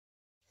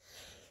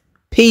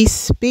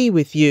Peace be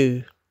with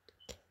you.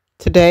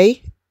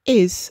 Today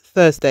is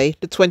Thursday,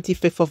 the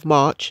 25th of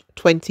March,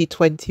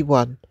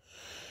 2021.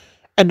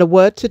 And the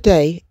word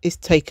today is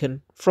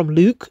taken from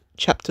Luke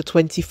chapter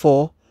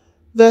 24,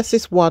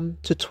 verses 1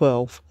 to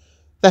 12.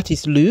 That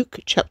is Luke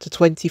chapter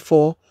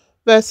 24,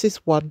 verses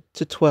 1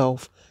 to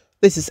 12.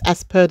 This is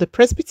as per the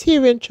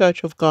Presbyterian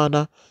Church of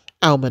Ghana,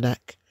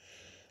 Almanac.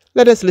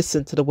 Let us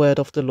listen to the word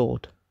of the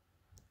Lord.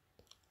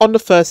 On the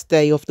first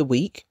day of the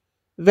week,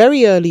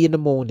 very early in the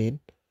morning,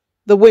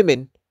 the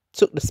women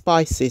took the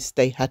spices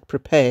they had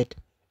prepared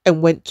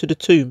and went to the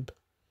tomb.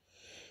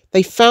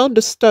 They found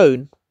the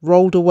stone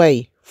rolled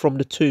away from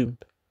the tomb,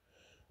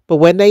 but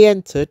when they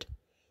entered,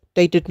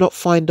 they did not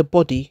find the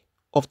body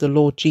of the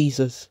Lord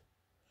Jesus.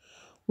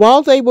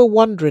 While they were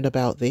wondering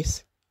about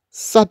this,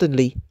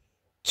 suddenly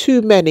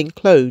 2 men in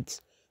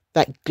clothes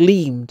that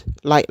gleamed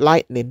like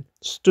lightning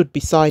stood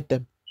beside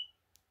them.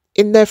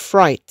 In their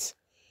fright,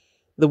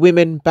 the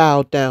women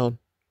bowed down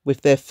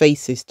with their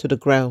faces to the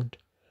ground.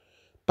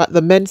 But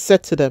the men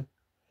said to them,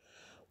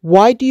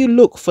 "Why do you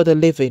look for the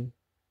living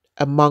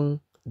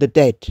among the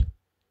dead?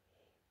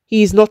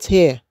 He is not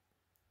here.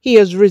 He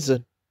has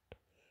risen.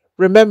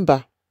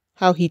 Remember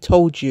how he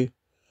told you,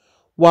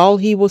 while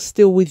he was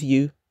still with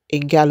you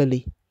in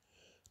Galilee,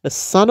 the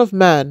Son of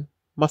Man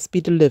must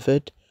be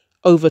delivered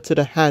over to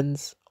the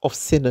hands of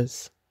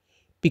sinners,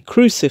 be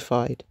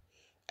crucified,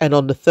 and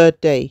on the third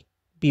day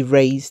be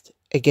raised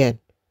again."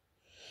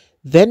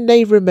 Then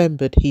they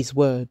remembered his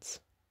words.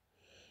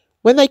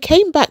 When they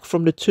came back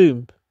from the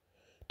tomb,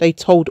 they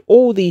told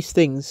all these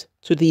things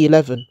to the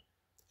 11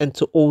 and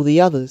to all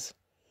the others.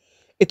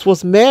 It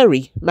was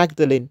Mary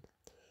Magdalene,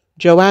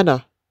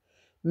 Joanna,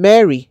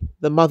 Mary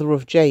the mother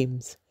of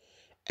James,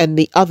 and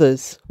the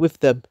others with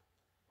them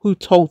who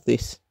told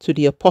this to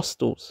the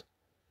apostles.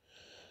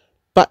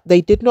 But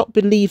they did not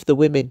believe the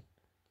women,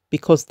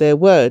 because their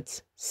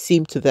words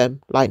seemed to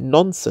them like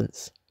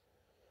nonsense.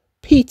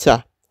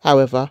 Peter,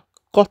 however,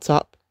 got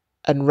up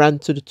and ran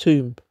to the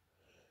tomb.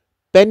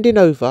 Bending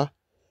over,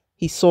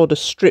 he saw the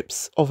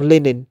strips of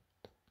linen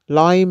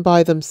lying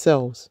by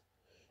themselves,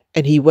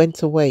 and he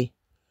went away,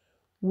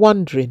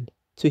 wondering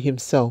to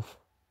himself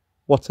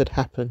what had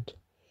happened.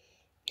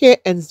 Here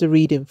ends the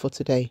reading for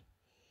today.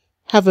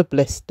 Have a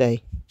blessed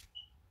day.